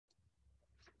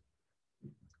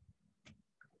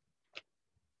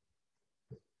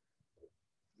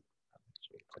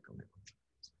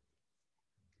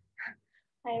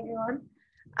Hi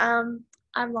everyone.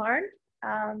 I'm Lauren,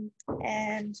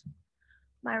 and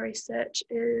my research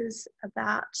is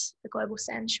about the global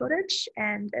sand shortage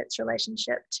and its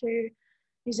relationship to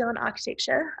New Zealand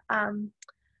architecture. And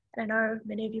I know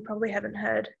many of you probably haven't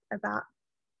heard about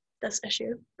this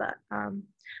issue, but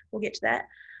we'll get to that.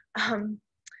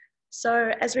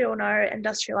 So as we all know,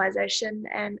 industrialization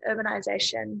and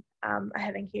urbanization are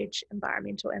having huge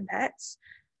environmental impacts,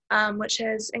 which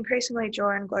has increasingly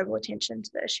drawn global attention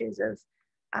to the issues of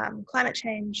climate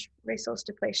change, resource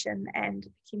depletion, and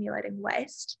accumulating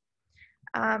waste.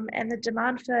 And the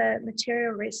demand for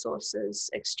material resources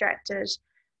extracted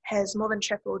has more than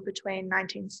tripled between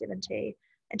 1970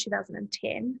 and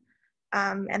 2010.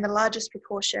 And the largest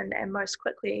proportion and most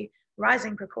quickly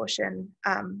rising proportion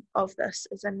of this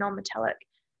is in non-metallic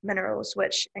minerals,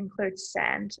 which includes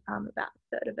sand. About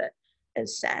a third of it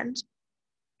is sand.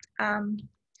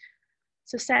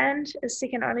 So sand is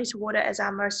second only to water as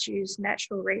our most used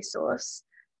natural resource.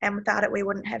 And without it, we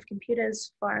wouldn't have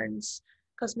computers, phones,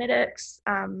 cosmetics,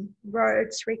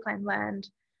 roads, reclaimed land,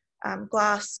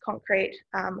 glass, concrete,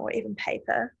 or even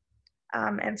paper.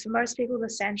 And for most people, the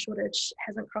sand shortage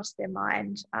hasn't crossed their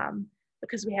mind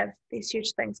because we have these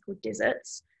huge things called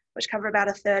deserts, which cover about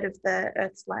a third of the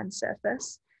Earth's land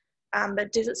surface.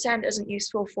 But desert sand isn't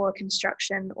useful for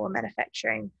construction or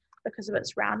manufacturing because of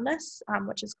its roundness,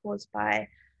 which is caused by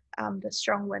the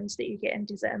strong winds that you get in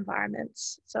desert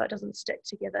environments. So it doesn't stick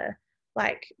together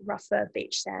like rougher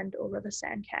beach sand or river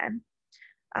sand can.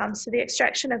 So the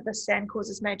extraction of this sand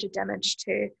causes major damage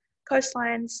to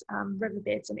coastlines,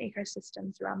 riverbeds, and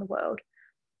ecosystems around the world.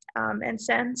 And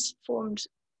sand's formed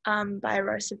by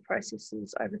erosive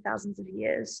processes over thousands of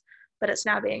years, but it's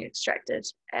now being extracted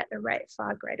at a rate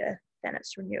far greater than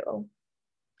its renewal.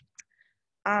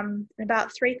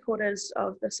 About 3/4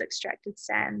 of this extracted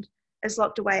sand is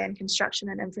locked away in construction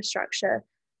and infrastructure,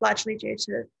 largely due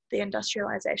to the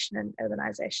industrialization and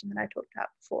urbanization that I talked about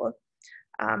before.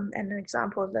 And an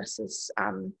example of this is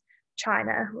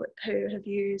China, who have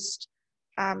used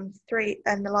in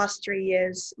the last 3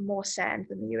 years more sand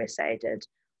than the USA did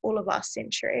all of last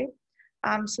century.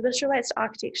 So this relates to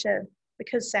architecture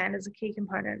because sand is a key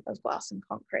component of glass and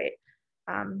concrete.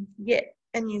 Yet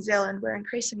in New Zealand, we're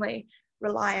increasingly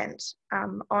reliant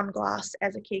on glass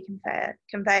as a key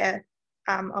conveyor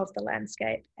of the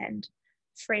landscape and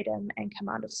freedom and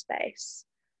command of space.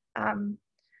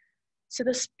 So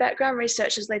this background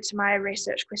research has led to my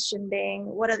research question being,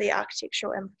 what are the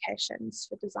architectural implications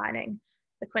for designing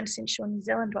the quintessential New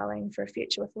Zealand dwelling for a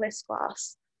future with less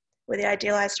glass, where the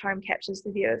idealized home captures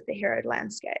the view of the heroed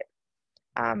landscape?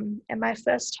 And my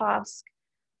first task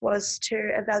was to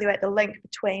evaluate the link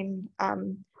between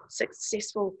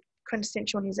successful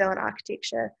quintessential New Zealand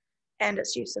architecture and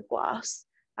its use of glass.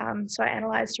 So I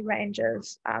analysed a range of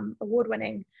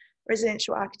award-winning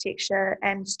residential architecture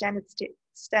and standard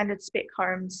spec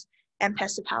homes and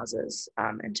passive houses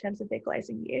in terms of their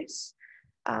glazing use.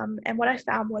 And what I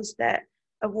found was that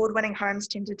award-winning homes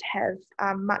tended to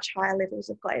have much higher levels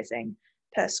of glazing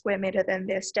per square metre than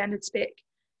their standard spec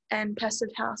and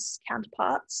passive house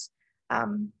counterparts.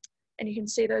 And you can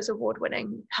see those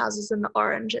award-winning houses in the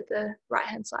orange at the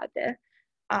right-hand side there.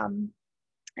 And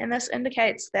this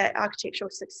indicates that architectural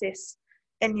success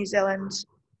in New Zealand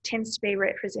tends to be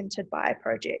represented by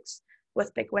projects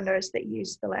with big windows that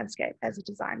use the landscape as a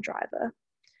design driver.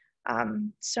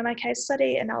 So my case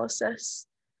study analysis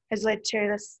has led to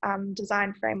this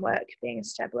design framework being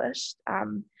established,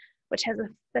 which has a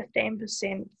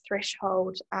 15%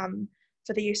 threshold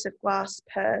for the use of glass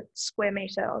per square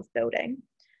metre of building,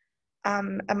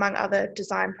 among other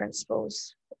design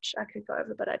principles, which I could go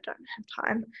over, but I don't have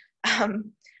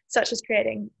time, such as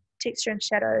creating texture and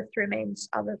shadow through means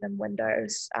other than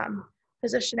windows,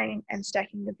 positioning and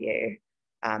stacking the view,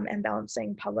 and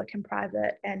balancing public and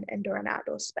private and indoor and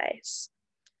outdoor space.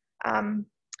 So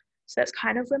that's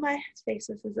kind of where my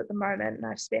thesis is at the moment, and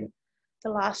I've spent the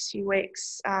last few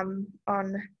weeks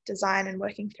on design and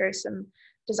working through some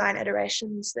design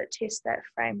iterations that test that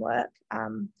framework.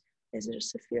 These are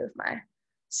just a few of my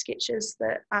sketches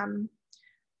that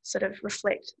sort of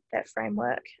reflect that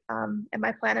framework. And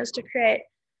my plan is to create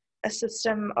a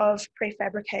system of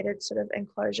prefabricated sort of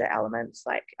enclosure elements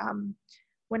like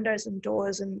windows and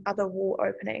doors and other wall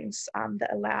openings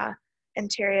that allow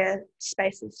interior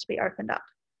spaces to be opened up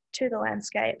to the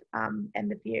landscape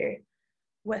and the view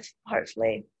with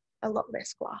hopefully a lot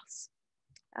less glass.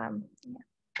 Yeah,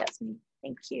 that's me.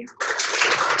 Thank you.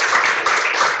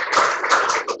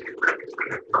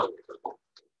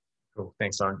 Cool.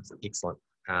 Thanks, Lauren. Excellent.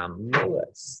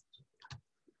 Lewis.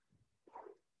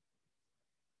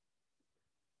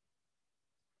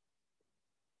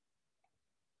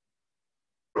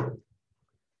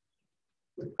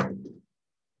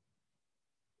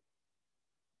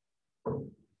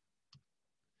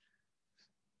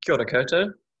 Kia ora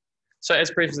koutou. So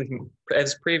as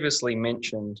previously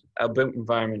mentioned, our built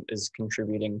environment is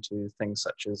contributing to things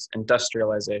such as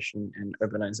industrialization and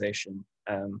urbanization.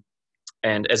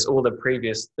 And as all the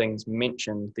previous things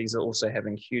mentioned, these are also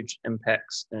having huge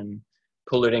impacts in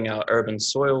polluting our urban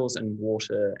soils and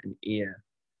water and air.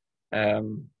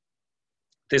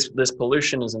 This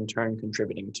pollution is in turn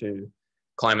contributing to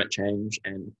climate change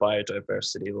and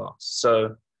biodiversity loss.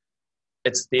 So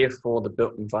it's therefore the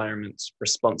built environment's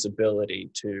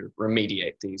responsibility to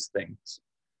remediate these things.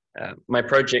 My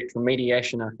project,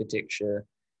 Remediation Architecture,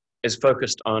 is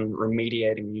focused on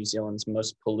remediating New Zealand's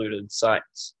most polluted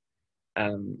sites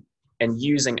and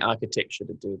using architecture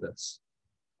to do this.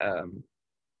 Can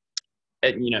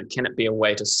it be a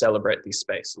way to celebrate these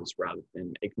spaces rather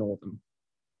than ignore them?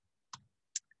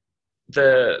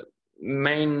 The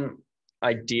main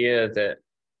idea that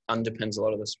underpins a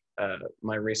lot of this,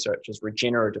 my research, is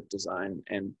regenerative design,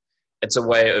 and it's a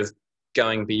way of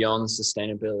going beyond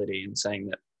sustainability and saying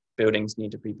that buildings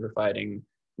need to be providing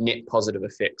net positive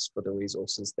effects for the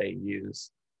resources they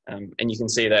use. And you can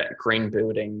see that green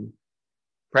building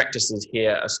practices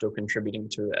here are still contributing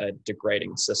to a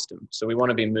degrading system. So we want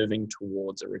to be moving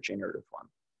towards a regenerative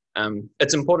one.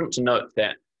 It's important to note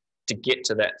that to get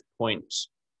to that point,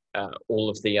 all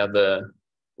of the other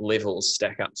levels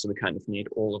stack up, so we kind of need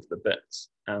all of the bits.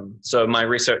 So my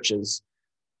research is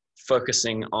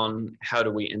focusing on how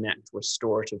do we enact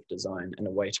restorative design in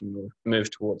a way to move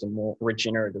towards a more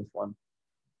regenerative one.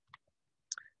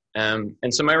 And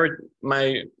so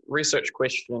my research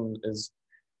question is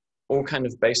all kind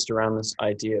of based around this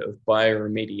idea of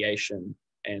bioremediation,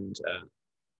 and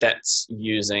that's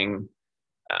using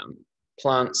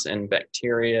plants and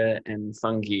bacteria and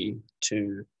fungi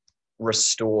to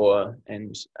restore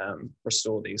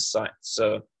these sites.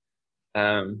 So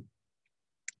a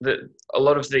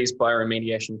lot of these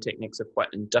bioremediation techniques are quite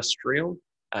industrial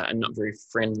and not very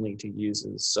friendly to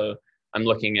users. So I'm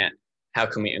looking at how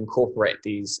can we incorporate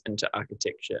these into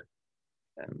architecture.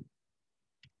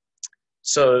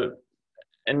 So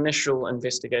initial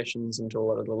investigations into a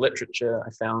lot of the literature,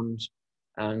 I found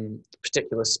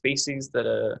particular species that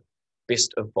are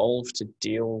best evolved to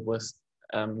deal with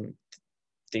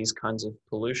these kinds of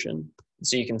pollution.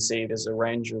 So you can see there's a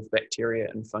range of bacteria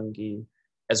and fungi,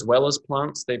 as well as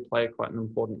plants. They play quite an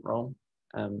important role,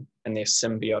 and there's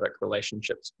symbiotic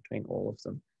relationships between all of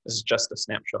them. This is just a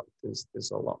snapshot.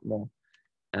 There's a lot more.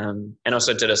 And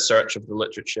also did a search of the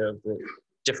literature of the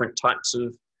different types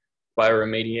of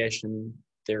bioremediation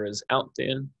there is out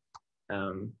there.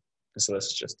 So this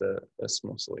is just a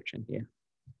small selection here.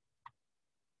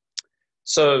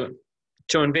 So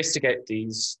to investigate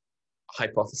these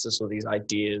hypotheses or these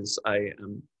ideas, I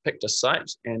picked a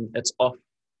site, and it's off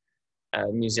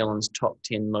New Zealand's top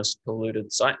 10 most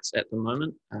polluted sites at the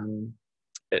moment.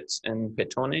 It's in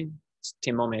Petone, it's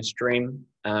Te Mome Stream,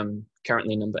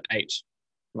 currently number 8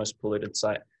 most polluted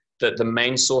site. The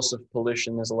main source of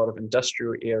pollution, there's a lot of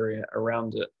industrial area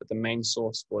around it, but the main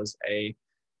source was a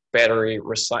battery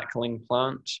recycling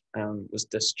plant, was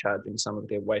discharging some of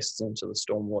their wastes into the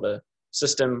stormwater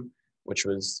system, which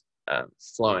was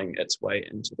flowing its way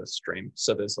into the stream.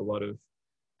 So there's a lot of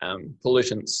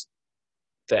pollutants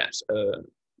that are,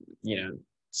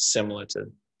 similar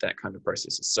to that kind of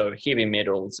processes. So heavy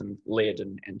metals and lead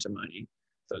and antimony,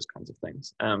 those kinds of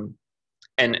things.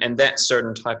 And that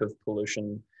certain type of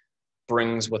pollution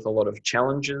brings with a lot of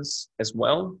challenges as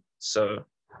well. So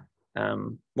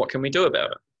what can we do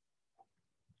about it?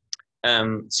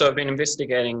 So I've been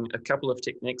investigating a couple of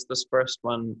techniques. This first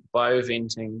one,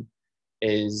 bioventing,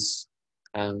 is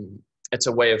it's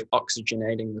a way of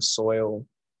oxygenating the soil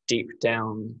deep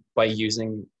down by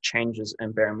using changes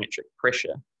in barometric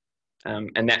pressure.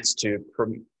 And that's to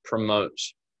promote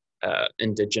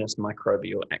indigenous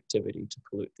microbial activity to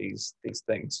pollute these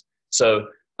things. So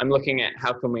I'm looking at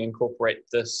how can we incorporate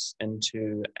this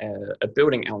into a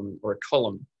building element or a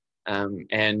column.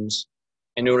 And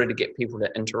in order to get people to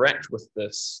interact with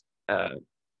this,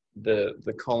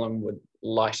 the column would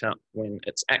light up when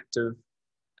it's active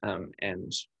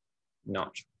and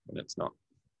not when it's not.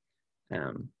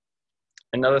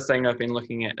 Another thing I've been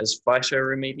looking at is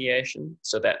phytoremediation.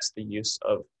 So that's the use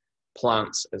of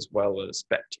plants as well as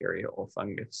bacteria or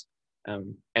fungus.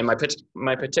 And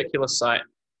my particular site,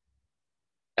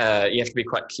 you have to be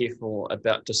quite careful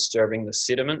about disturbing the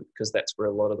sediment, because that's where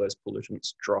a lot of those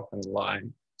pollutants drop and lie.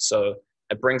 So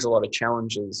it brings a lot of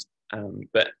challenges,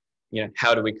 but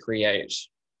how do we create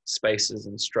spaces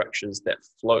and structures that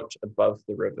float above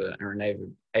the river and are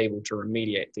able to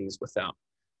remediate these without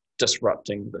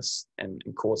disrupting this and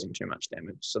causing too much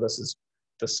damage? So this is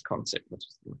this concept which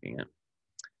is looking at.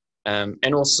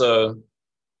 And also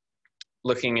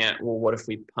looking at, well, what if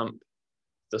we pump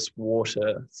this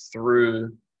water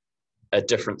through a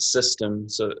different system?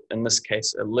 So in this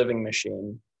case, a living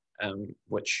machine,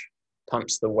 which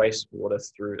pumps the wastewater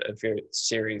through a various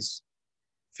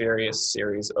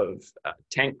series of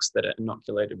tanks that are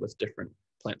inoculated with different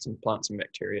plants and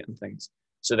bacteria and things,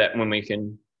 so that when we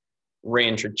can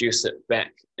reintroduce it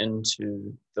back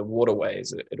into the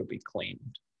waterways, it'll be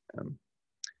cleaned.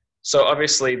 So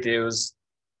obviously there's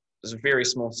a very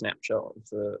small snapshot of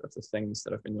the things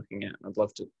that I've been looking at. I'd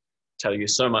love to tell you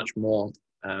so much more,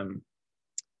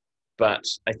 but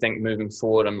I think moving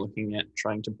forward, I'm looking at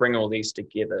trying to bring all these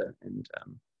together and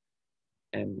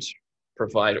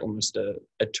provide almost a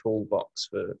toolbox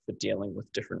for dealing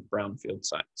with different brownfield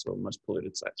sites or most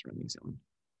polluted sites around New Zealand.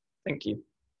 Thank you.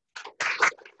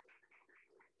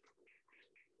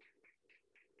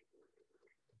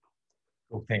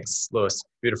 Cool, thanks, Lewis.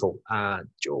 Beautiful.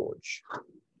 George.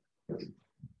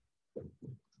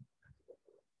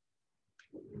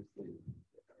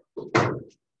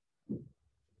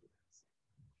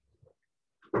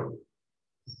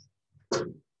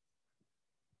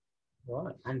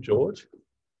 Right, I'm George.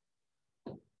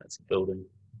 That's a building.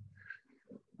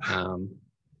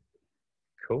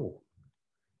 Cool.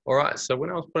 All right, so when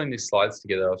I was putting these slides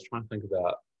together, I was trying to think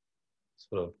about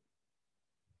sort of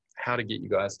how to get you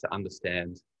guys to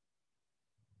understand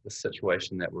the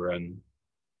situation that we're in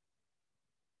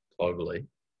globally.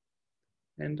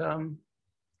 And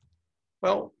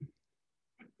well,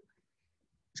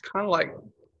 it's kind of like,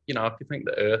 you know, if you think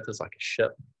the Earth is like a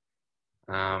ship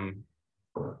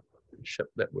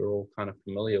that we're all kind of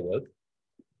familiar with,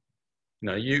 you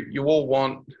know, you all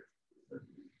want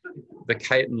the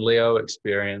Kate and Leo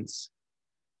experience.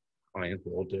 I mean,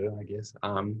 we all do, I guess.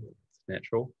 It's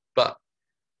natural, but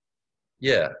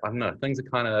yeah, I don't know. Things are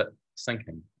kind of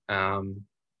sinking.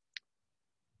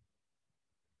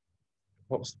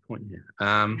 What was the point here?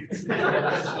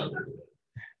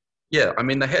 Yeah, I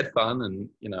mean, they had fun and,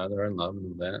 you know, they're in love and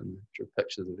all that and drew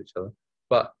pictures of each other.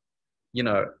 But, you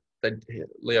know,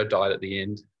 Leo died at the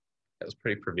end. That was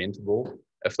pretty preventable.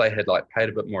 If they had like paid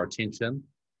a bit more attention,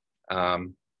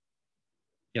 you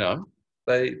know,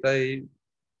 they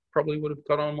probably would have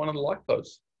got on one of the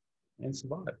lifeboats and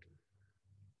survived.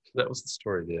 So that was the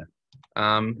story there.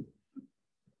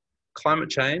 Climate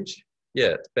change, yeah,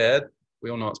 it's bad. We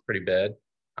all know it's pretty bad.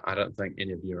 I don't think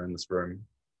any of you are in this room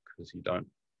because you don't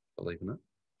believe in it.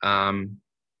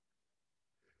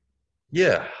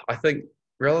 Yeah, I think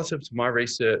relative to my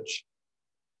research,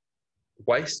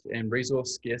 waste and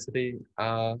resource scarcity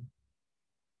are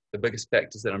the biggest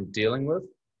factors that I'm dealing with.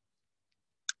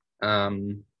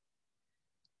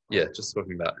 Yeah, just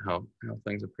talking about how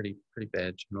things are pretty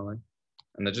bad generally,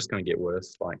 and they're just going to get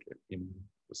worse, like you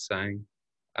was saying.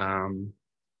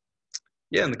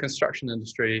 Yeah, in the construction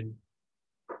industry,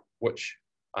 which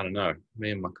I don't know,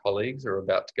 me and my colleagues are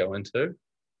about to go into,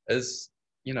 is,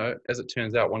 you know, as it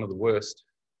turns out, one of the worst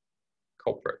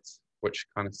culprits, which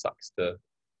kind of sucks to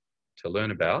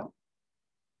learn about.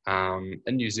 In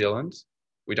New Zealand,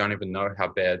 we don't even know how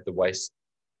bad the waste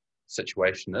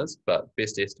situation is, but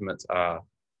best estimates are,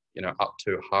 you know, up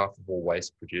to half of all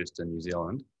waste produced in New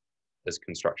Zealand is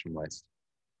construction waste.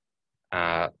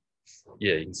 Yeah,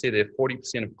 you can see there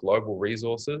 40% of global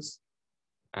resources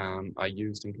are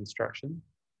used in construction,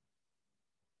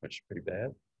 which is pretty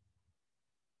bad.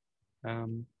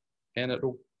 And it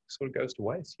all sort of goes to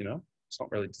waste, you know. It's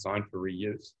not really designed for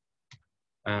reuse,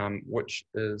 which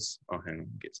is, oh, hang on,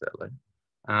 we'll get to that later.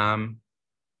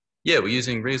 Yeah, we're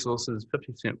using resources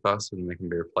 50% faster than they can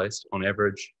be replaced on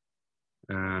average.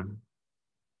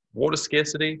 Water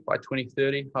scarcity by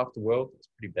 2030, half the world, that's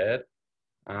pretty bad.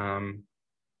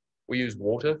 We use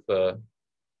water for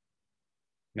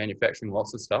manufacturing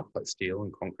lots of stuff like steel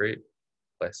and concrete,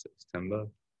 plastics, timber.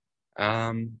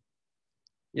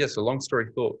 Yeah, so long story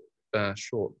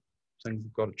short, things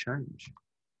have got to change.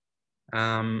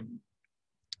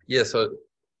 Yeah, so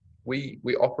we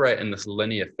operate in this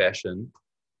linear fashion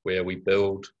where we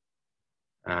build,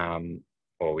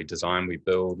 or we design, we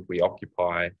build, we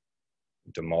occupy,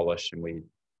 demolish, and we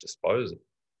dispose of,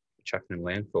 chuck it in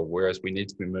landfill, whereas we need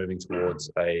to be moving towards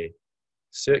a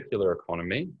circular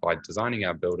economy by designing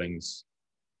our buildings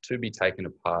to be taken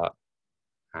apart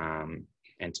and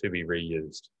to be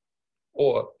reused,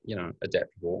 or, you know,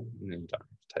 adaptable, and then you don't have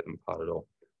to take them apart at all.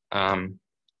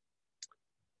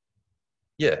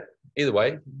 Yeah, either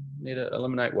way, you need to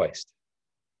eliminate waste,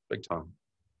 big time.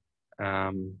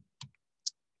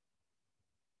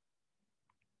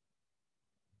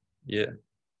 Yeah,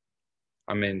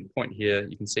 I mean, point here,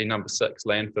 you can see number 6,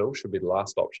 landfill should be the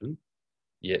last option,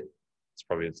 yet it's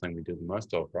probably the thing we do the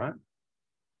most of, right?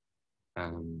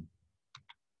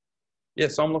 Yeah,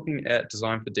 so I'm looking at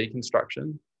design for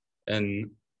deconstruction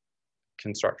in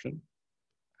construction,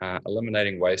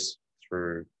 eliminating waste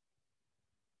through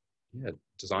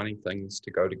designing things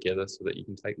to go together so that you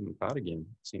can take them apart again,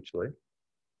 essentially.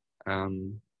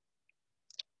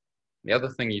 The other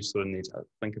thing you sort of need to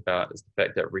think about is the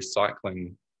fact that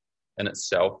recycling in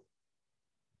itself,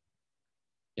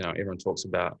 everyone talks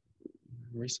about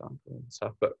recycling and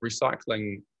stuff, but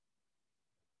recycling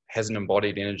has an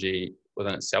embodied energy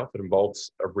within itself. It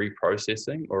involves a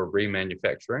reprocessing or a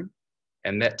remanufacturing,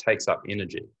 and that takes up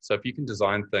energy. So if you can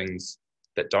design things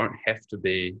that don't have to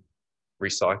be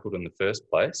recycled in the first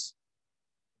place,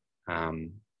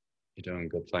 you're doing a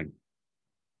good thing.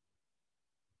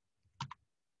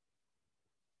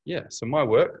 Yeah, so my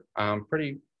work,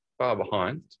 pretty far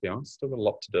behind, to be honest. Still got a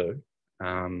lot to do.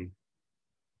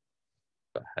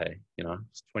 But hey,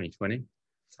 it's 2020.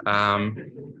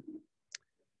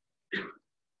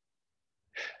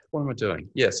 What am I doing?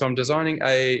 Yeah, so I'm designing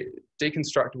a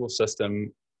deconstructible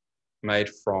system made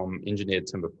from engineered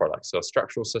timber products. So a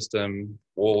structural system,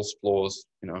 walls, floors,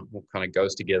 all kind of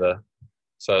goes together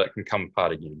so that it can come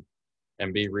apart again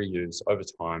and be reused over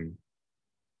time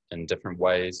in different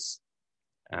ways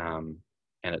and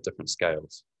at different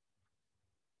scales.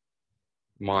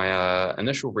 My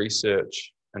initial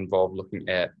research involved looking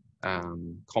at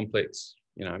complex,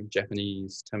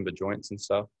 Japanese timber joints and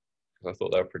stuff, because I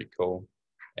thought they were pretty cool.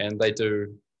 And they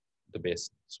do the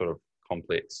best sort of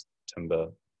complex timber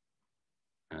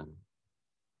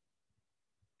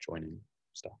joining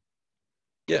stuff.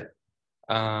 Yeah.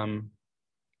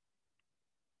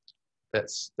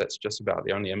 That's just about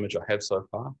the only image I have so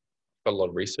far. I've got a lot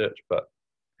of research, but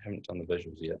I haven't done the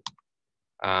visuals yet.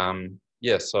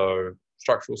 Yeah, so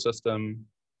structural system,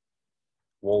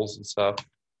 walls and stuff.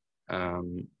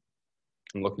 I'm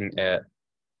looking at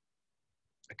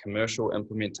a commercial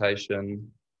implementation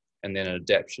and then an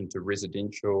adaptation to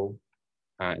residential,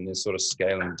 and then sort of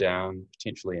scaling down,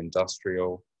 potentially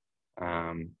industrial,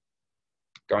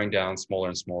 going down smaller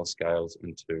and smaller scales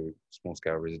into small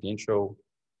scale residential,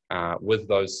 with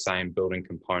those same building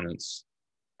components,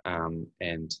 and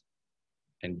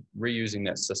reusing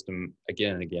that system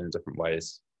again and again in different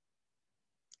ways,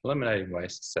 eliminating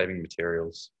waste, saving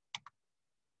materials,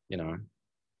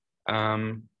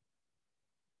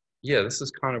 yeah, this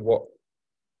is kind of what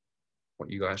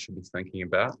you guys should be thinking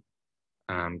about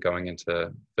going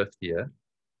into 5th year.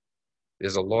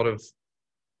 There's a lot of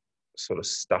sort of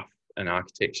stuff in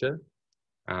architecture.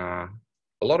 A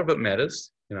lot of it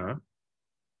matters,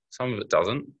 some of it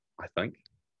doesn't, I think.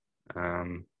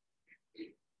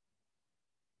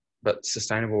 But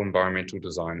sustainable environmental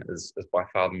design is by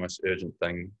far the most urgent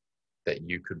thing that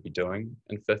you could be doing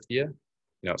in 5th year.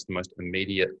 It's the most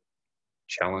immediate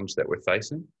challenge that we're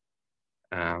facing.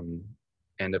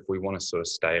 And if we want to sort of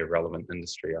stay a relevant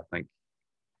industry, I think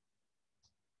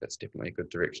that's definitely a good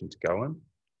direction to go in.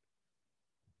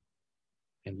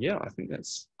 And yeah, I think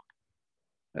that's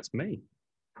me.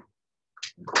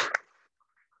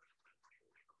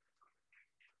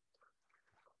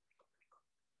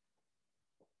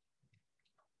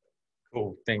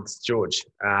 Cool, thanks, George.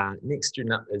 Next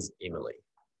student up is Emily.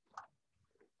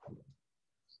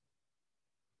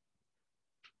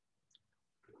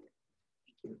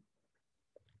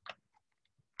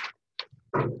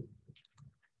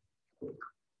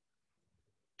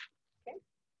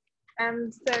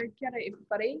 So kia ora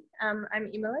everybody, I'm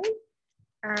Emily,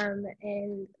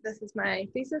 and this is my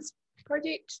thesis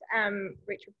project,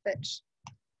 retrofit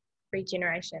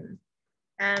regeneration.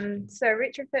 So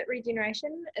retrofit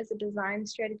regeneration is a design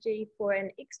strategy for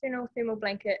an external thermal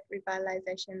blanket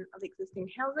revitalization of existing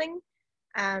housing.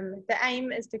 The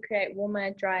aim is to create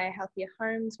warmer, drier, healthier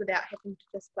homes without having to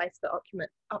displace the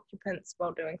occupants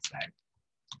while doing so.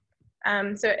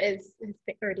 So as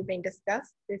has already been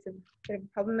discussed, there's a bit of a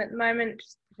problem at the moment,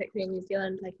 particularly in New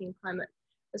Zealand, taking climate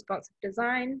responsive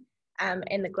design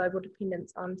and the global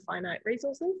dependence on finite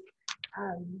resources.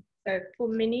 So for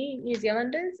many New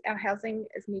Zealanders, our housing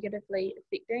is negatively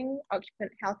affecting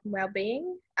occupant health and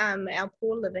well-being. Our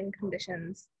poor living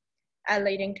conditions are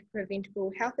leading to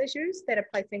preventable health issues that are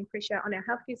placing pressure on our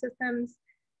healthcare systems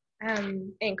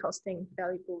and costing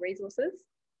valuable resources.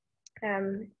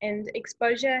 And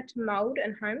exposure to mould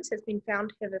in homes has been found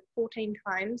to have a 14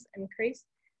 times increase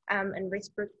in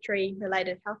respiratory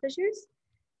related health issues.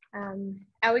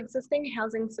 Our existing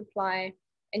housing supply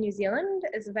in New Zealand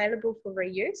is available for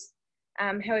reuse.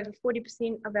 However,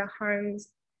 40% of our homes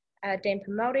are damp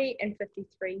and mouldy and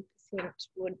 53%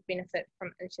 would benefit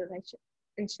from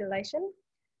insulation.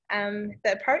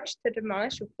 The approach to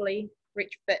demolish or fully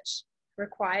retrofit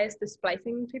requires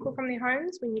displacing people from their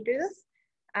homes when you do this.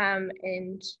 and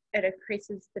it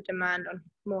increases the demand on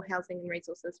more housing and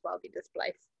resources while they're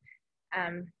displaced,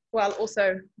 while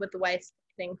also with the waste,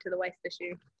 getting to the waste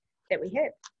issue that we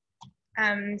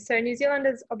have. So New Zealand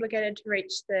is obligated to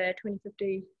reach the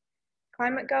 2050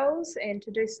 climate goals, and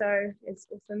to do so, as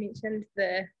also mentioned,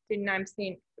 the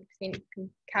 39%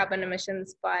 carbon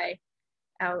emissions by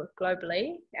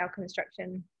globally, our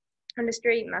construction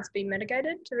industry must be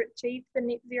mitigated to achieve the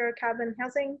net zero carbon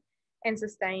housing and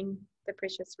sustain the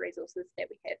precious resources that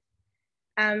we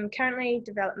have. Currently,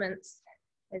 developments,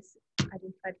 as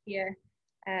identified here,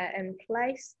 in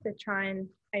place to try and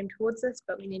aim towards this,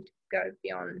 but we need to go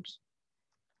beyond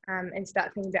and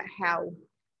start thinking about how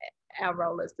our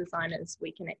role as designers,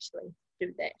 we can actually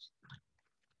do that.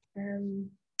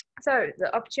 So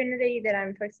the opportunity that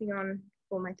I'm focusing on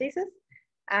for my thesis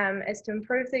is to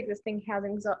improve the existing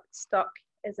housing stock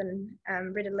as a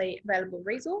readily available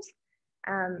resource.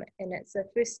 And it's a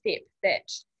first step that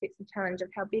sets the challenge of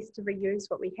how best to reuse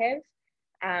what we have,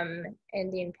 and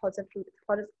then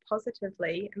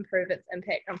positively improve its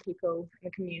impact on people,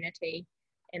 the community,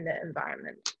 and the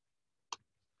environment.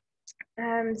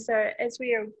 So as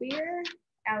we are aware,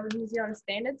 our New Zealand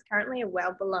standards currently are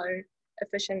well below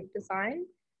efficient design,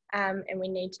 and we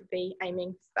need to be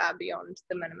aiming far beyond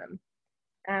the minimum.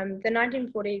 The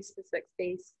 1940s to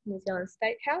 60s New Zealand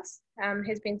State House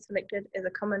has been selected as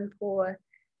a common poor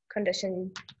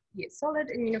condition yet solid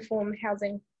and uniform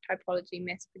housing typology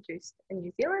mass produced in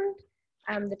New Zealand.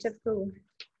 The typical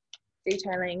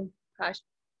detailing,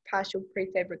 partial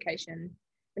prefabrication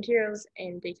materials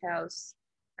and details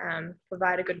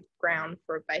provide a good ground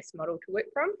for a base model to work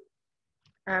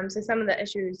from. So some of the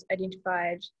issues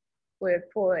identified were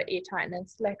poor air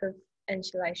tightness, lack of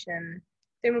insulation,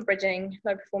 thermal bridging,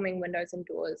 low performing windows and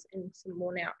doors, and some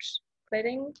worn out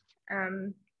cladding.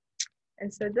 And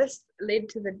so this led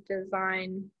to the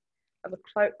design of a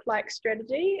cloak-like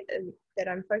strategy that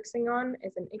I'm focusing on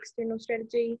as an external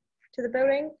strategy to the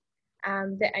building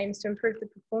that aims to improve the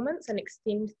performance and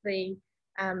extend the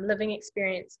living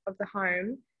experience of the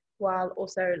home while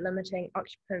also limiting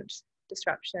occupant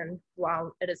disruption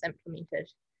while it is implemented.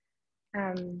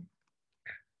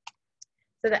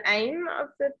 So the aim of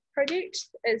the project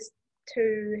is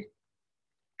to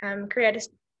create a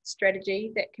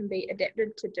strategy that can be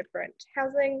adapted to different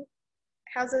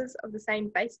houses of the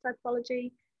same base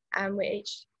typology, where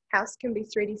each house can be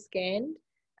 3D scanned,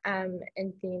 and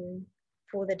then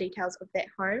for the details of that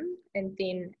home, and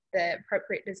then the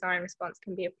appropriate design response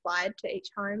can be applied to each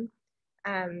home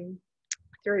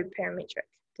through parametric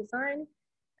design,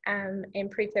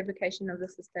 and prefabrication of the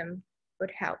system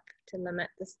would help to limit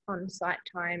this on-site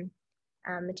time,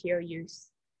 material use,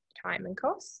 time and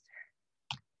cost.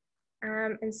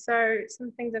 And so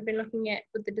some things I've been looking at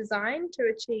with the design to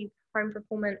achieve home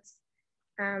performance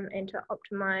and to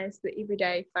optimize the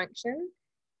everyday function,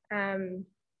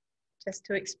 just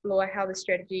to explore how the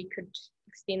strategy could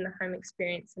extend the home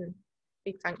experience and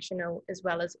be functional, as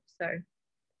well as also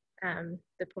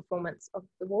the performance of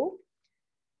the wall.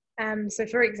 So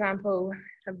for example,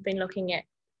 I've been looking at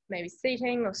maybe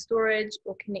seating or storage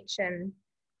or connection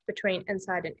between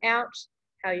inside and out,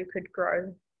 how you could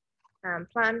grow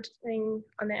planting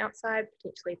on the outside,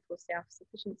 potentially for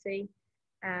self-sufficiency,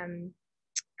 and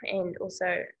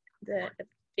also the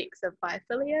effects of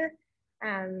biophilia,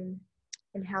 and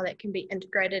how that can be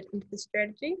integrated into the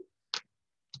strategy.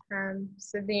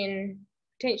 So then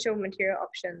potential material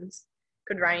options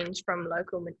could range from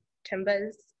local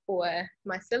timbers or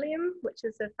mycelium, which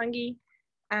is a fungi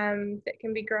that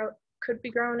could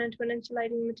be grown into an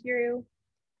insulating material,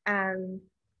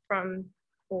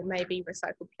 or maybe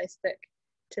recycled plastic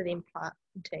to then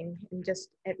planting. And just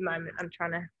at the moment, I'm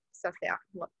trying to suss out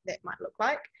what that might look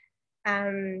like.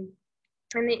 And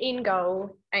the end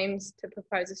goal aims to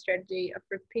propose a strategy of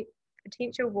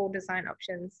potential wall design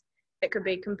options that could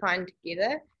be combined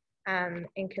together and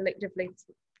collectively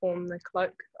form the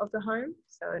cloak of the home.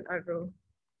 So an overall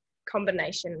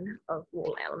combination of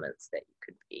wall elements that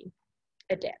could be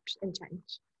adapt and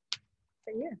change.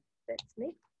 So yeah, that's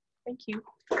me. Thank you.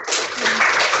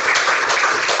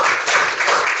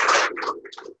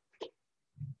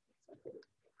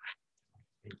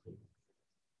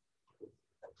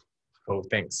 Cool,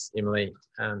 thanks, Emily.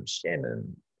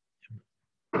 Shannon.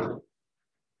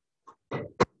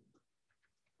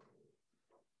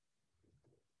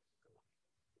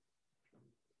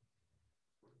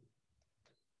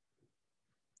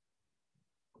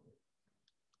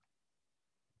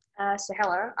 So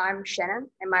hello, I'm Shannon,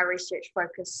 and my research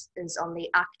focus is on the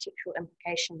architectural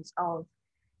implications of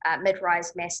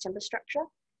mid-rise mass timber structure,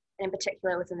 and in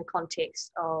particular within the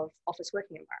context of office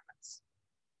working environments.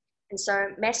 And so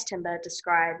mass timber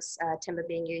describes timber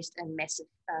being used in massive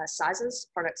sizes,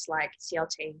 products like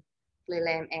CLT,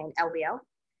 glulam, and LVL.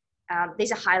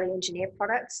 These are highly engineered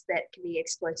products that can be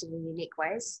exploited in unique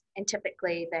ways, and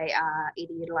typically they are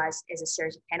either utilized as a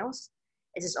series of panels,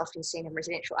 as is often seen in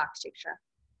residential architecture,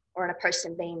 or in a post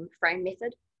and beam frame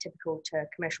method, typical to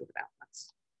commercial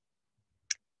developments.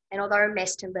 And although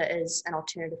mass timber is an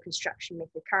alternative construction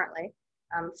method currently,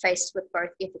 faced with both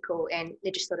ethical and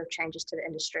legislative changes to the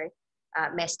industry,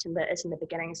 mass timber is in the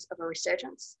beginnings of a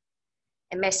resurgence.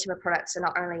 And mass timber products are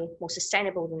not only more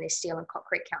sustainable than their steel and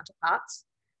concrete counterparts,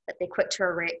 but they're quick to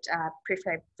erect,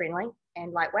 prefab friendly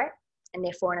and lightweight, and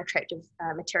therefore an attractive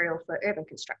material for urban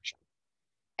construction.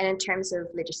 And in terms of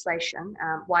legislation,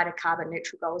 wider carbon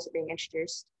neutral goals are being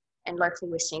introduced, and locally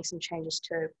we're seeing some changes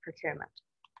to procurement.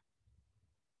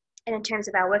 And in terms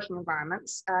of our working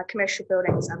environments, commercial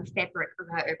buildings are the fabric of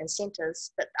our urban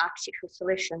centres, but the architectural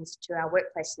solutions to our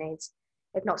workplace needs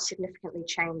have not significantly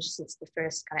changed since the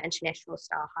first kind of international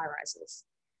style high-rises.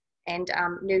 And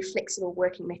new flexible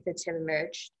working methods have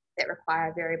emerged that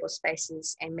require variable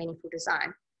spaces and meaningful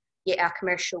design, yet our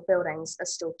commercial buildings are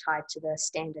still tied to the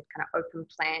standard kind of open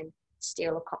plan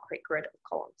steel or concrete grid of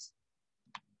columns.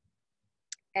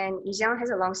 And New Zealand has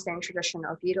a long-standing tradition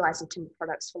of utilising timber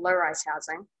products for low-rise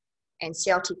housing, and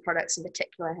CLT products in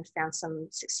particular have found some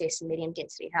success in medium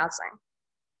density housing.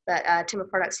 But timber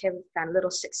products have found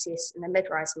little success in the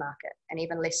mid-rise market, and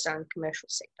even less so in the commercial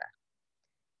sector.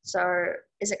 So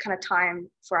is it kind of time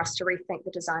for us to rethink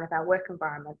the design of our work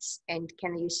environments, and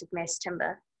can the use of mass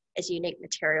timber as a unique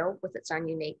material with its own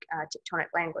unique tectonic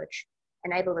language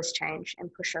enable this change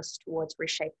and push us towards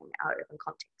reshaping our urban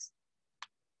context?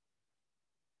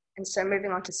 And so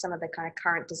moving on to some of the kind of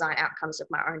current design outcomes of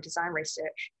my own design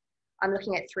research, I'm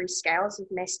looking at 3 scales of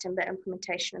mass timber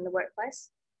implementation in the workplace: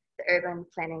 the urban,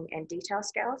 planning, and detail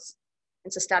scales.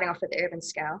 And so starting off with the urban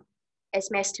scale,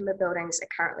 as mass timber buildings are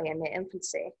currently in their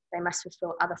infancy, they must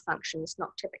fulfill other functions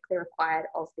not typically required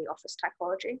of the office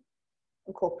typology,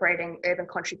 incorporating urban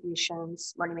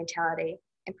contributions, monumentality,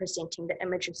 and presenting the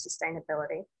image of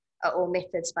sustainability are all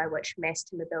methods by which mass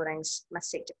timber buildings must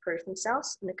seek to prove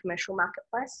themselves in the commercial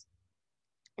marketplace.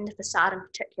 And the facade in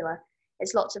particular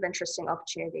has lots of interesting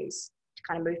opportunities to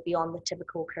kind of move beyond the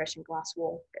typical curtain glass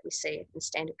wall that we see in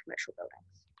standard commercial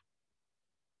buildings.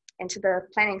 And to the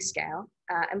planning scale,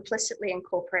 implicitly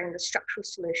incorporating the structural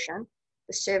solution,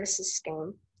 the services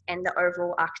scheme, and the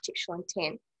overall architectural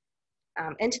intent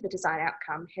into the design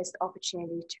outcome has the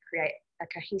opportunity to create a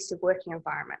cohesive working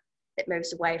environment that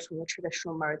moves away from the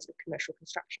traditional modes of commercial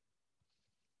construction.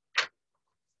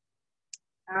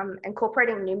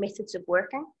 Incorporating new methods of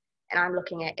working, and I'm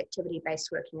looking at activity-based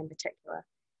working in particular,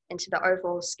 into the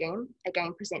overall scheme,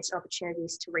 again presents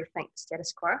opportunities to rethink the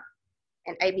status quo.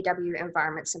 And ABW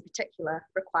environments in particular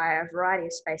require a variety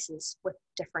of spaces with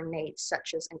differing needs,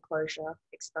 such as enclosure,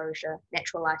 exposure,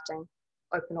 natural lighting,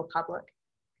 open or public.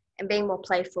 And being more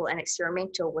playful and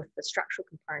experimental with the structural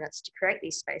components to create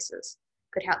these spaces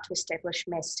could help to establish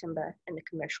mass timber in the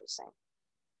commercial scene.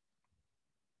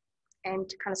 And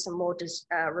kind of some more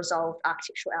resolved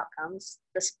architectural outcomes,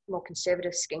 this more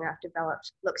conservative scheme I've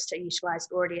developed looks to utilise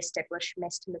already established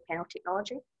mass timber panel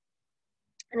technology.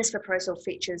 And this proposal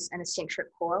features an eccentric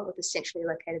core with a centrally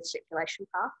located circulation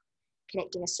path,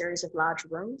 connecting a series of large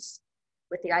rooms,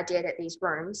 with the idea that these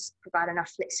rooms provide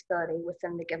enough flexibility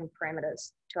within the given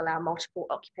parameters to allow multiple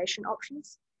occupation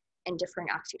options and differing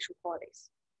architectural qualities.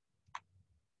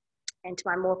 And to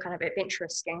my more kind of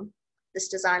adventurous scheme, this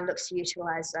design looks to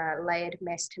utilise layered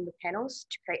mass timber panels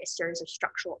to create a series of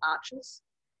structural arches.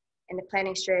 And the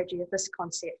planning strategy of this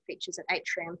concept features an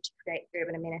atrium to create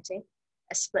urban amenity,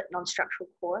 a split non-structural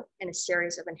core, and a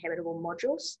series of inhabitable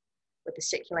modules with a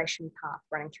circulation path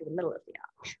running through the middle of the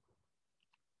arch.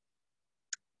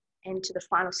 And to the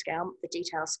final scale, the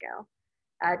detail scale,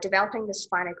 developing this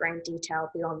finer grained detail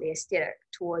beyond the aesthetic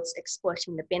towards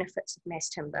exploiting the benefits of mass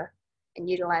timber and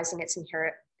utilising its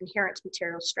inherent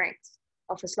material strengths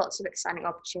offers lots of exciting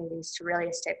opportunities to really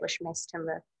establish mass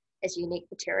timber as a unique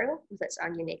material with its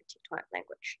own unique tectonic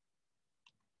language.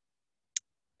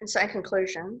 And so in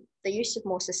conclusion, the use of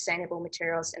more sustainable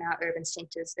materials in our urban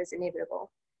centres is inevitable.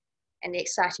 And the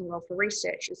exciting role for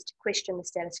research is to question the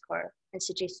status quo and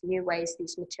suggest new ways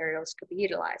these materials could be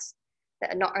utilised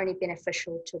that are not only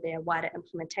beneficial to their wider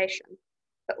implementation,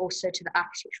 but also to the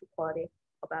architectural quality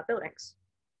of our buildings.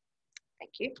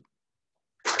 Thank you.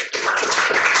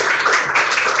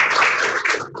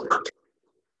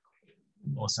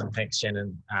 Awesome, thanks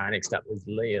Shannon. Next up is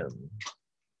Liam.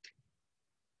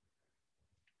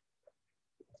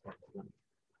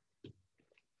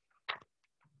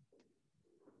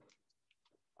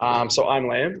 So I'm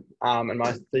Liam, and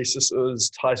my thesis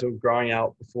is titled Growing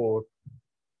Out Before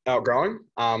Outgrowing.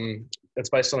 It's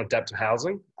based on adaptive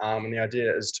housing, and the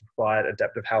idea is to provide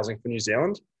adaptive housing for New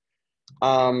Zealand.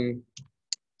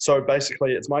 So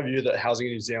basically, it's my view that housing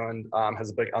in New Zealand has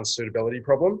a big unsuitability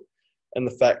problem, and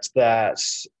the fact that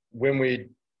when we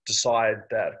decide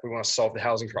that we want to solve the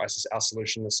housing crisis, our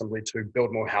solution is simply to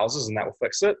build more houses and that will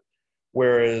fix it.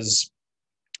 Whereas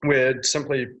we're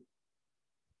simply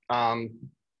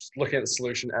looking at the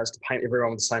solution as to paint everyone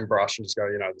with the same brush and just go,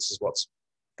 this is what's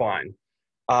fine.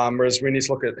 Whereas we need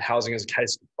to look at housing as a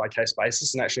case-by-case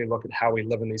basis and actually look at how we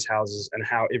live in these houses and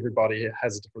how everybody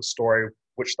has a different story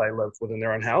which they live within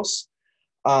their own house.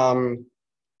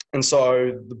 And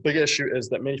so the big issue is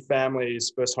that many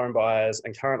families, first home buyers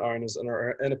and current owners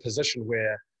are in a position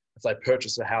where if they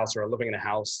purchase a house or are living in a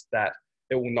house, that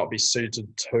it will not be suited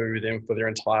to them for their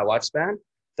entire lifespan,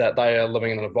 that they are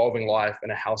living an evolving life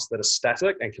in a house that is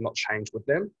static and cannot change with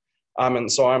them. And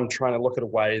so I'm trying to look at a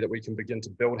way that we can begin to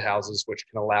build houses which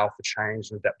can allow for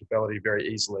change and adaptability very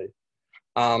easily.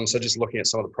 So just looking at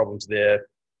some of the problems there,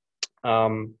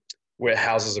 where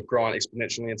houses have grown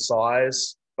exponentially in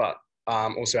size, but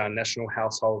also our national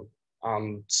household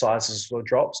sizes have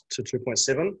dropped to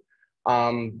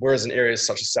 2.7, whereas in areas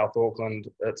such as South Auckland,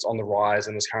 it's on the rise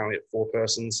and is currently at 4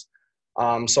 persons.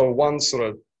 So one sort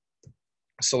of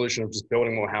solution of just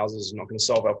building more houses is not going to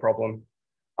solve our problem.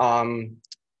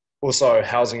 Also,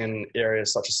 housing in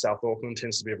areas such as South Auckland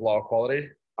tends to be of lower quality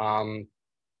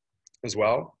as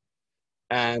well.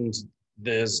 And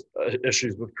there's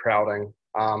issues with crowding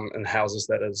in houses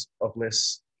that is of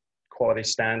less quality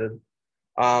standard.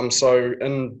 So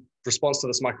in response to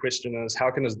this, my question is, how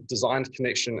can a designed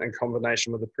connection in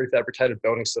combination with a prefabricated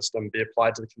building system be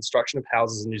applied to the construction of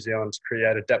houses in New Zealand to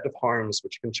create adaptive homes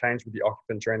which can change with the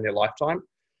occupant during their lifetime?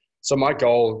 So my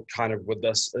goal kind of with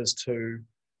this is to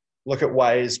look at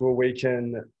ways where we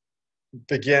can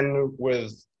begin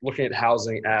with looking at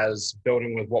housing as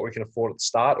building with what we can afford at the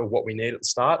start or what we need at the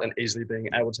start, and easily being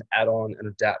able to add on and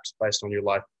adapt based on your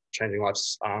changing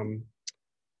life's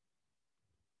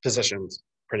positions,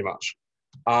 pretty much.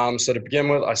 So to begin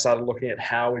with, I started looking at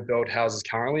how we build houses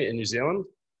currently in New Zealand,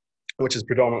 which is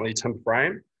predominantly timber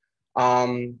frame.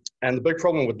 And the big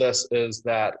problem with this is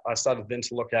that I started then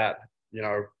to look at,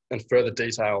 in further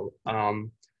detail,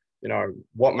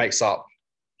 what makes up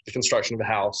the construction of a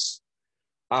house.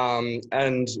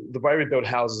 And the way we build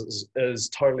houses is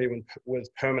totally with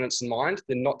permanence in mind.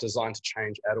 They're not designed to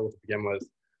change at all to begin with.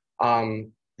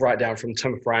 Right down from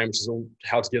timber frame, which is all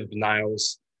held together with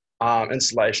nails,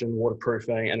 insulation,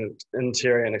 waterproofing, and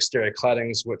interior and exterior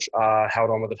claddings, which are held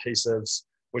on with adhesives,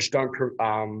 which don't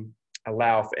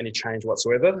allow for any change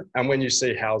whatsoever. And when you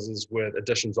see houses with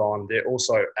additions on, they're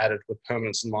also added with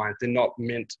permanence in mind. They're not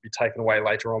meant to be taken away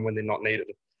later on when they're not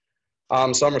needed.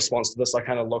 So in response to this, I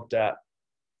kind of looked at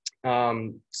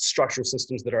structural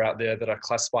systems that are out there that are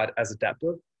classified as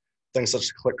adaptive, things such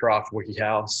as Clickcraft,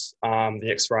 WikiHouse,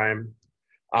 the X-Frame,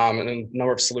 and a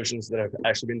number of solutions that have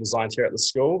actually been designed here at the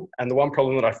school. And the one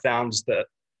problem that I found is that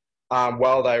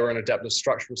while they were an adaptive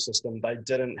structural system, they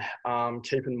didn't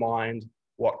keep in mind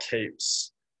what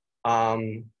keeps a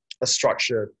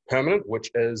structure permanent,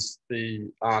 which is the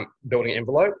building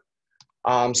envelope.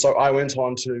 So I went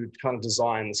on to kind of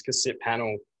design this cassette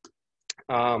panel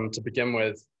to begin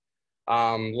with,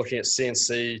 looking at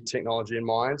CNC technology in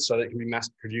mind so that it can be mass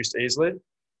produced easily.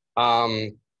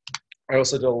 I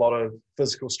also did a lot of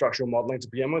physical structural modeling to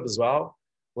begin with as well,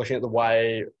 looking at the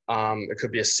way it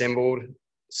could be assembled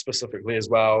specifically as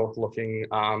well, looking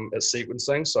at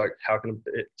sequencing, so how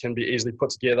it can be easily put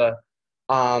together.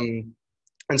 And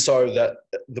so that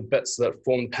the bits that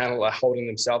form the panel are holding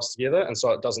themselves together, and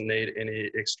so it doesn't need any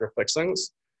extra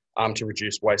fixings to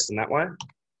reduce waste in that way.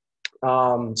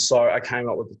 So I came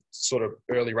up with a sort of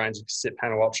early range of cassette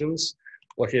panel options,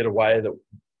 looking at a way that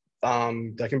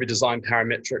they can be designed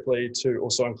parametrically to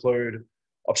also include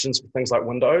options for things like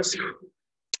windows.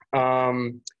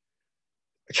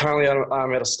 Currently,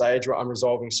 I'm at a stage where I'm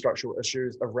resolving structural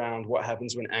issues around what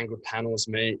happens when angled panels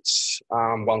meet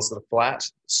ones that are flat.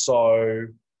 So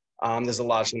there's a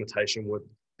large limitation with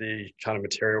the kind of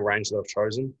material range that I've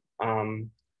chosen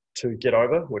to get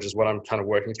over, which is what I'm kind of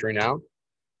working through now.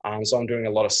 So I'm doing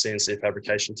a lot of CNC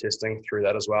fabrication testing through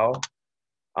that as well.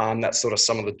 That's sort of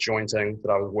some of the jointing that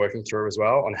I was working through as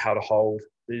well on how to hold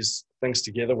these things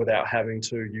together without having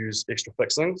to use extra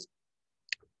fixings.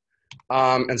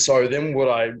 And so then what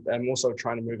I am also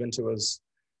trying to move into is,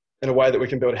 in a way that we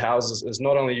can build houses, is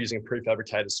not only using a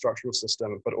prefabricated structural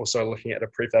system, but also looking at a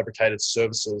prefabricated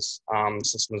services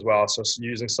system as well. So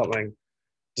using something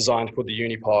designed called the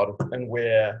Unipod, and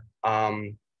where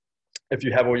if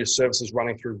you have all your services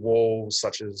running through walls,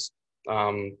 such as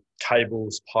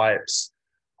cables, pipes,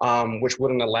 which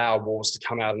wouldn't allow walls to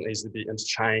come out and easily be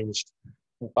interchanged.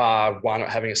 Why not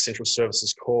having a central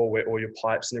services core where all your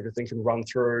pipes and everything can run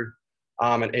through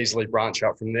and easily branch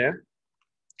out from there,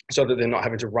 so that they're not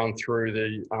having to run through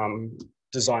the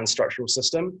design structural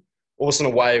system. Also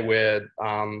in a way where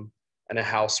in a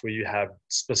house where you have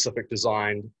specific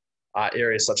designed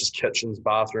areas such as kitchens,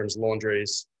 bathrooms,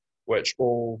 laundries, which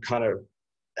all kind of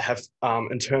have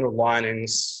internal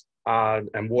linings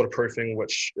and waterproofing,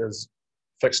 which is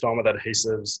fixed on with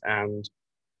adhesives, and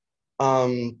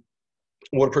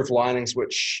waterproof linings,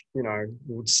 which, you know,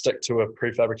 would stick to a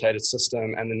prefabricated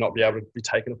system and then not be able to be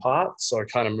taken apart. So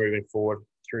kind of moving forward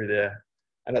through there.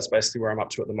 And that's basically where I'm up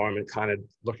to at the moment, kind of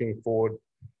looking forward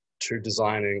to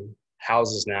designing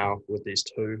houses now with these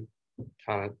two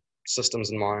kind of systems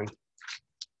in mind.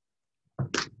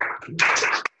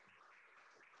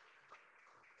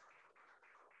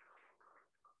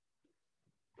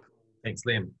 Thanks,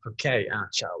 Liam. Okay,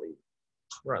 Charlie,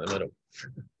 right in the middle.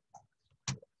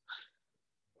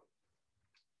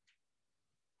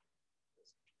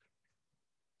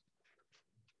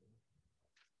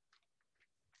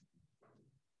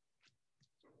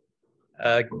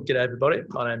 G'day everybody,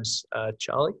 my name's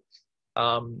Charlie,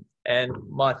 and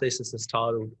my thesis is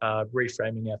titled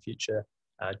Reframing Our Future,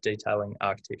 Detailing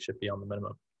Architecture Beyond the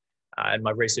Minimum. And my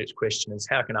research question is,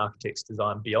 how can architects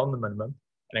design beyond the minimum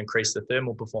and increase the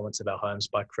thermal performance of our homes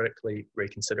by critically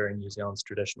reconsidering New Zealand's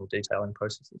traditional detailing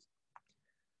processes?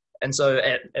 And so,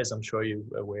 as I'm sure you're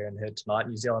aware and heard tonight,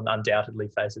 New Zealand undoubtedly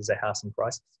faces a housing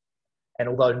crisis. And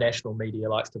although national media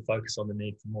likes to focus on the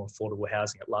need for more affordable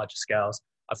housing at larger scales,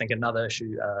 I think another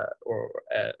issue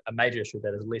a major issue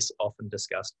that is less often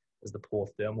discussed is the poor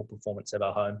thermal performance of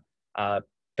our home,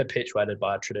 perpetuated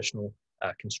by traditional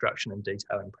construction and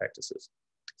detailing practices.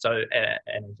 So,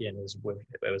 and again, as we've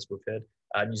heard,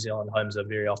 New Zealand homes are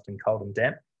very often cold and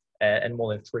damp, and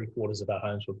more than 3/4 of our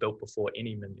homes were built before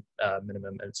any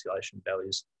minimum insulation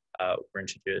values were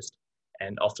introduced.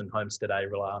 And often homes today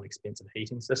rely on expensive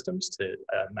heating systems to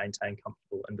maintain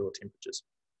comfortable indoor temperatures.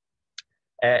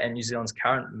 And New Zealand's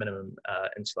current minimum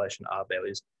insulation R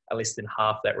values are less than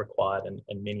half that required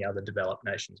in many other developed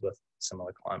nations with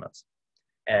similar climates.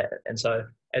 And so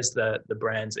as the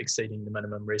brands exceeding the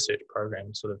minimum research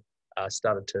program sort of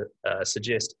started to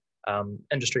suggest,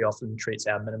 industry often treats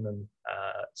our minimum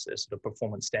sort of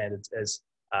performance standards as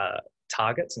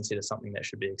targets instead of something that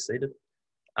should be exceeded.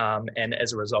 And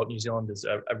as a result, New Zealanders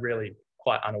are really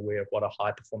quite unaware of what a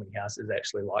high performing house is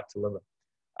actually like to live in.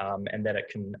 And that it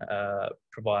can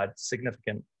provide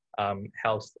significant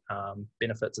health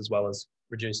benefits, as well as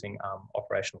reducing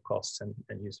operational costs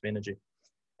and use of energy.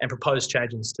 And proposed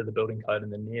changes to the building code in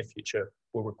the near future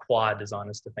will require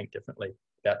designers to think differently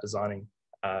about designing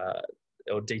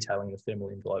or detailing the thermal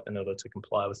envelope in order to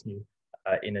comply with new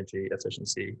energy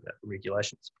efficiency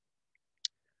regulations.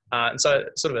 And so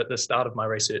sort of at the start of my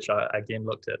research, I again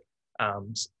looked at,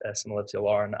 similar to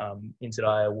Lauren,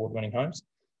 NZI award-winning homes.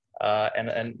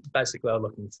 And basically I'm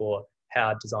looking for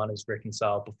how designers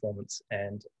reconcile performance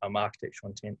and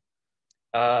architectural intent.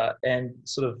 And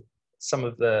sort of some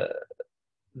of the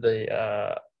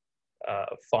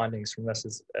findings from this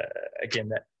is, again,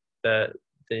 that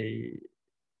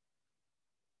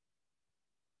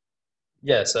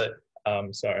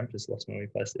sorry, I'm just lost my way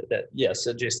place there. That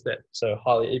suggests that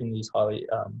even these highly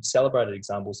celebrated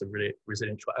examples of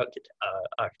residential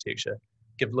architecture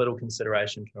give little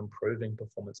consideration to improving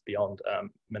performance beyond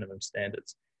minimum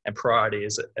standards, and priority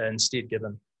is instead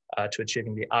given to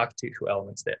achieving the architectural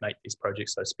elements that make these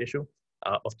projects so special,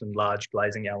 often large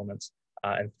glazing elements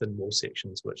and thin wall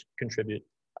sections, which contribute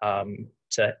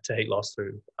to heat loss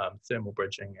through thermal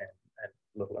bridging and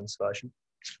little insulation.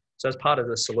 So as part of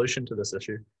the solution to this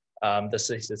issue, the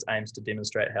thesis aims to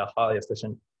demonstrate how highly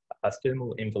efficient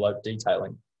thermal envelope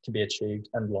detailing can be achieved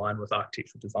in line with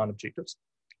architectural design objectives.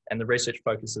 And the research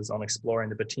focuses on exploring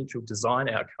the potential design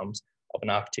outcomes of an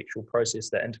architectural process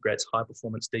that integrates high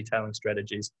performance detailing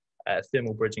strategies,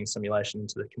 thermal bridging simulation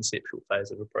into the conceptual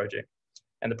phase of a project.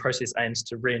 And the process aims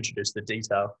to reintroduce the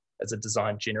detail as a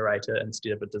design generator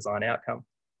instead of a design outcome,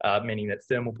 meaning that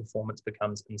thermal performance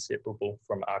becomes inseparable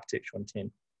from architectural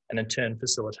intent, and in turn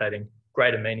facilitating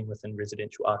greater meaning within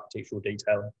residential architectural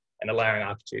detailing and allowing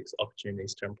architects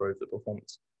opportunities to improve the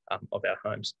performance of our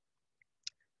homes.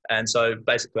 And so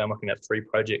basically I'm looking at 3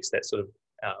 projects that sort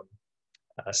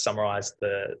of summarise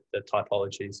the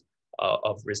typologies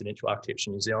of residential architecture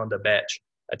in New Zealand: a batch,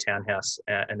 a townhouse,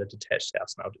 and a detached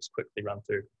house. And I'll just quickly run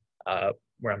through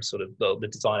where I'm sort of the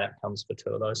design outcomes for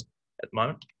 2 of those at the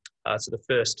moment. So the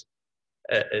first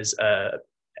is a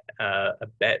a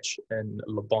batch in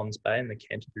Le Bons Bay in the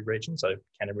Canterbury region. So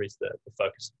Canterbury is the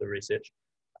focus of the research.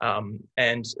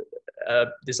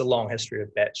 There's a long history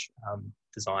of batch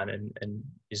design in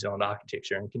New Zealand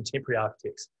architecture, and contemporary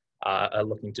architects are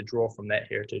looking to draw from that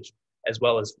heritage, as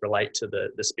well as relate to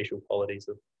the special qualities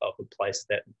of the place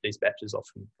that these batches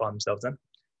often find themselves in.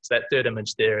 So that third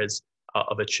image there is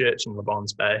of a church in Le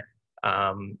Bons Bay,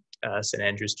 St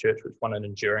Andrew's Church, which won an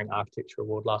Enduring Architecture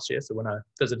Award last year. So when I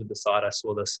visited the site, I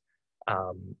saw this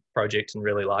project and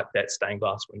really liked that stained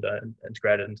glass window and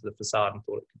integrated into the facade, and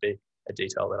thought it could be a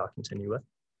detail that I continue with.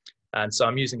 And so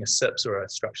I'm using a SIPS, or a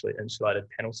structurally insulated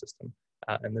panel system,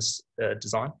 in this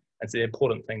design. And so the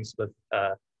important things with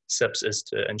SIPS is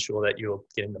to ensure that you're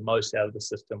getting the most out of the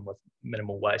system with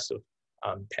minimal waste of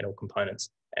panel components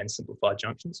and simplified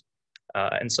junctions.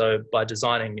 And so by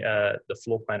designing the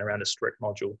floor plan around a strict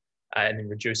module and then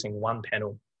reducing one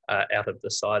panel out of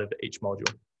the side of each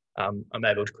module, I'm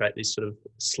able to create these sort of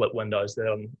slit windows that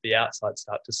on the outside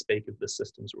start to speak of the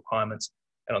system's requirements,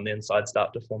 and on the inside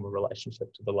start to form a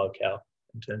relationship to the locale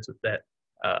in terms of that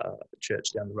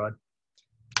church down the road.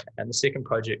 And the second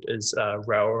project is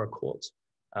Raora Court.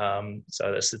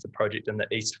 So this is a project in the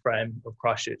east frame of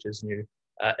Christchurch's new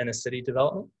inner city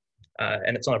development.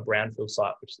 And it's on a brownfield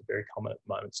site, which is very common at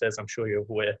the moment. So as I'm sure you're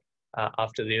aware,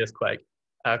 after the earthquake,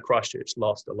 Christchurch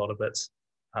lost a lot of its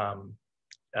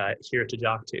heritage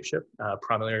architecture,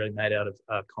 primarily made out of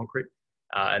concrete.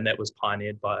 And that was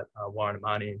pioneered by Warren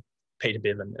Amani and Peter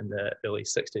Bevan in the early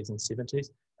 60s and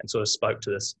 70s, and sort of spoke to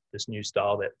this new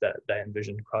style that they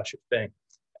envisioned Christchurch being.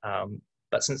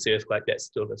 But since the earthquake, that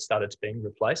sort of started to being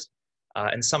replaced.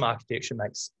 And some architecture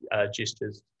makes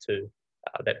gestures to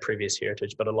that previous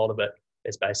heritage, but a lot of it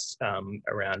is based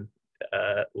around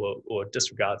or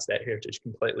disregards that heritage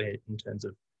completely in terms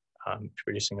of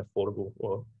producing affordable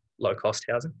or low-cost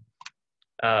housing.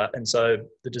 And so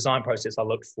the design process, I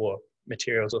looked for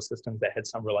materials or systems that had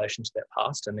some relation to that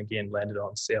past, and again landed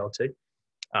on CLT.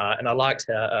 And I liked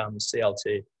how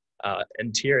CLT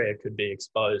interior could be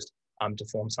exposed to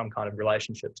form some kind of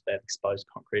relationship to that exposed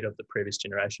concrete of the previous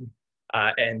generation.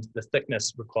 And the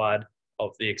thickness required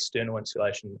of the external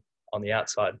insulation on the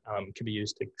outside can be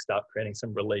used to start creating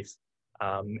some relief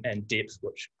and depth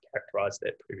which characterize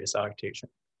that previous architecture.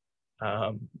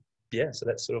 Yeah, so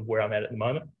that's sort of where I'm at the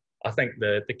moment. I think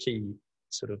the key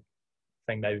sort of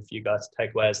thing maybe for you guys to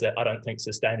take away is that I don't think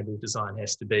sustainable design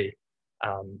has to be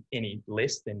any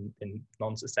less than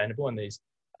non-sustainable, and these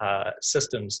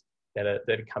systems that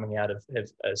are coming out of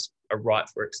as a right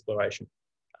for exploration.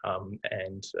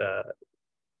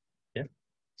 Yeah,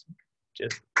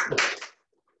 cheers.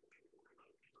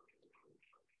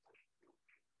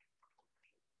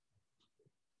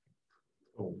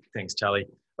 Cool. Thanks, Charlie.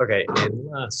 Okay, and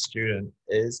last student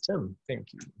is Tim.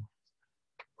 Thank you.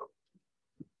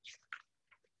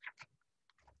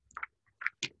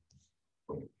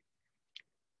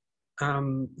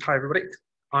 Hi everybody,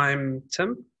 I'm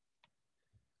Tim,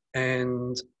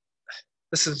 and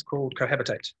this is called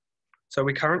Cohabitate. So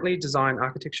we currently design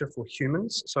architecture for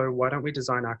humans, so why don't we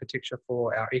design architecture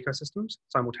for our ecosystems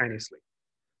simultaneously?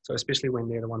 So especially when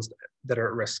they're the ones that are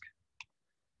at risk.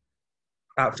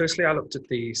 Firstly, I looked at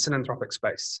the synanthropic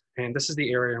space, and this is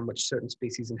the area in which certain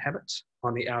species inhabit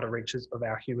on the outer reaches of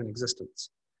our human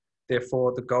existence.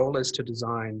 Therefore, the goal is to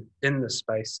design in this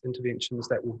space interventions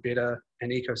that will better an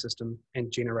ecosystem and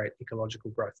generate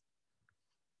ecological growth.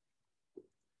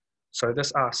 So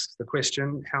this asks the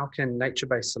question, how can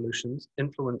nature-based solutions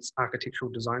influence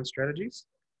architectural design strategies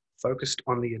focused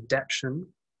on the adaptation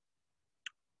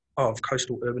of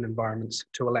coastal urban environments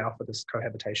to allow for this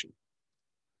cohabitation?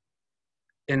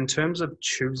 In terms of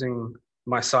choosing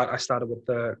my site, I started with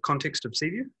the context of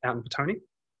Seaview out in Petone,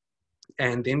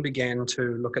 and then began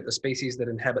to look at the species that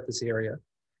inhabit this area.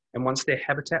 And once their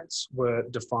habitats were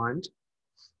defined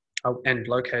and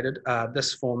located,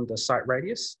 this formed the site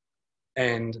radius,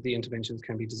 and the interventions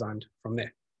can be designed from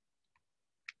there.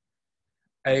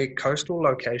 A coastal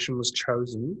location was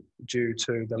chosen due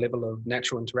to the level of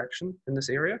natural interaction in this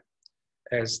area,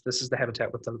 as this is the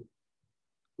habitat with the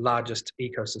largest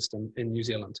ecosystem in New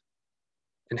Zealand,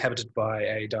 inhabited by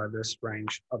a diverse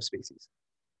range of species.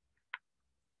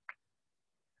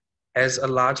 As a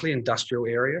largely industrial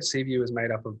area, Seaview is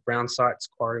made up of brown sites,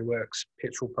 quarry works,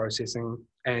 petrol processing,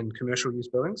 and commercial use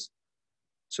buildings.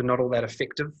 So not all that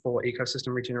effective for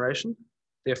ecosystem regeneration.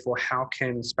 Therefore, how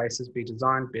can spaces be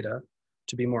designed better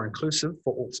to be more inclusive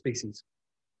for all species?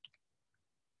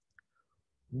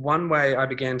 One way I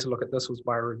began to look at this was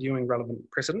by reviewing relevant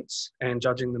precedents and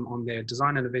judging them on their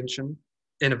design innovation,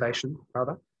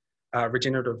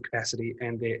 regenerative capacity,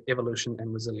 and their evolution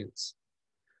and resilience.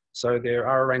 So there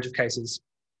are a range of cases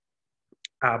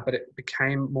but it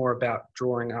became more about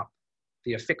drawing up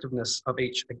the effectiveness of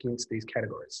each against these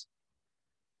categories.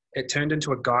 It turned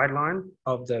into a guideline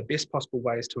of the best possible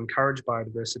ways to encourage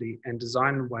biodiversity and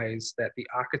design in ways that the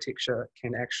architecture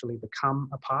can actually become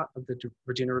a part of the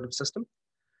regenerative system.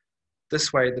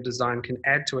 This way, the design can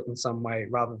add to it in some way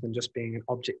rather than just being an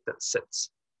object that sits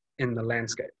in the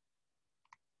landscape.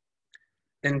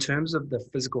 In terms of the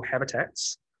physical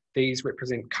habitats, these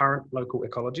represent current local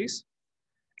ecologies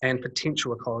and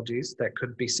potential ecologies that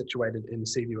could be situated in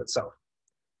Seaview itself.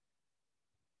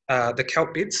 The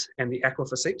kelp beds and the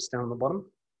aquifer seeps down on the bottom,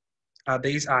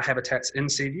 these are habitats in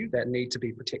Seaview that need to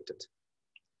be protected.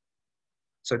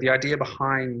 So the idea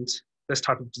behind this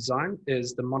type of design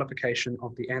is the modification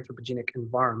of the anthropogenic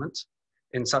environment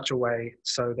in such a way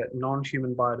so that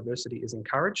non-human biodiversity is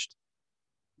encouraged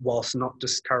whilst not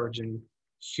discouraging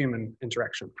human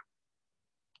interaction.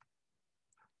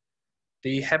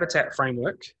 The habitat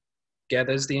framework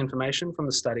gathers the information from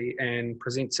the study and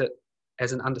presents it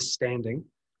as an understanding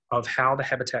of how the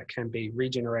habitat can be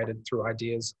regenerated through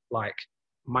ideas like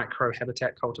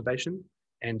micro-habitat cultivation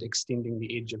and extending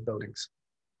the edge of buildings.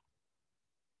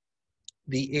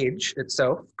 The edge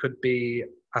itself could be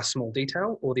a small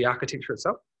detail or the architecture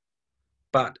itself,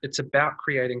 but it's about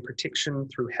creating protection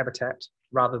through habitat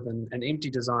rather than an empty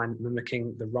design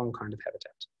mimicking the wrong kind of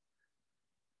habitat.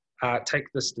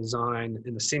 Take this design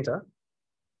in the center.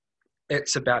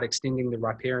 It's about extending the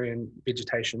riparian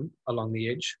vegetation along the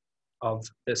edge of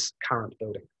this current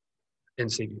building in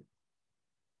Seaview.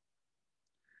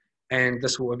 And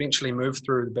this will eventually move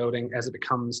through the building as it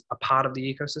becomes a part of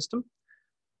the ecosystem.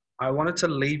 I wanted to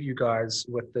leave you guys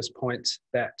with this point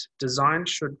that design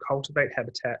should cultivate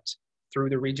habitat through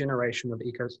the regeneration of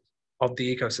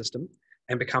the ecosystem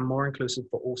and become more inclusive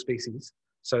for all species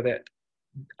so that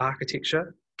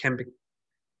architecture can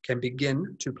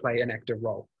begin to play an active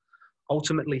role.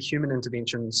 Ultimately, human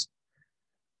interventions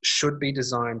should be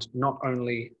designed not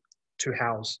only to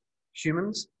house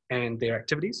humans and their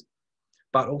activities,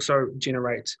 but also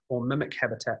generate or mimic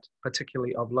habitat,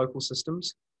 particularly of local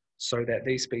systems, so that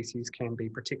these species can be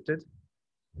protected,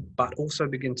 but also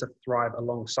begin to thrive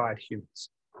alongside humans.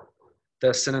 The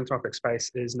synanthropic space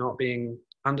is not being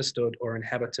understood or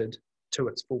inhabited to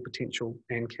its full potential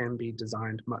and can be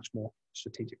designed much more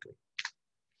strategically.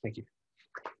 Thank you.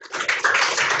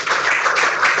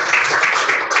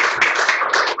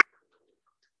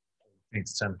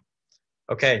 Thanks, Tim.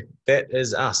 Okay, that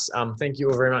is us. Thank you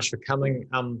all very much for coming.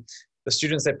 The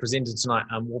students that presented tonight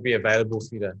will be available for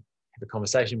you to have a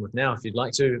conversation with now if you'd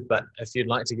like to, but if you'd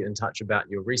like to get in touch about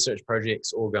your research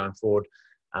projects or going forward,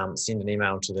 send an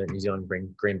email to the New Zealand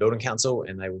Green Building Council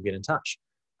and they will get in touch,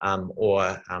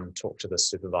 or talk to the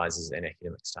supervisors and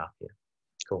academic staff here.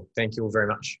 Cool, thank you all very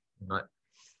much. Good night.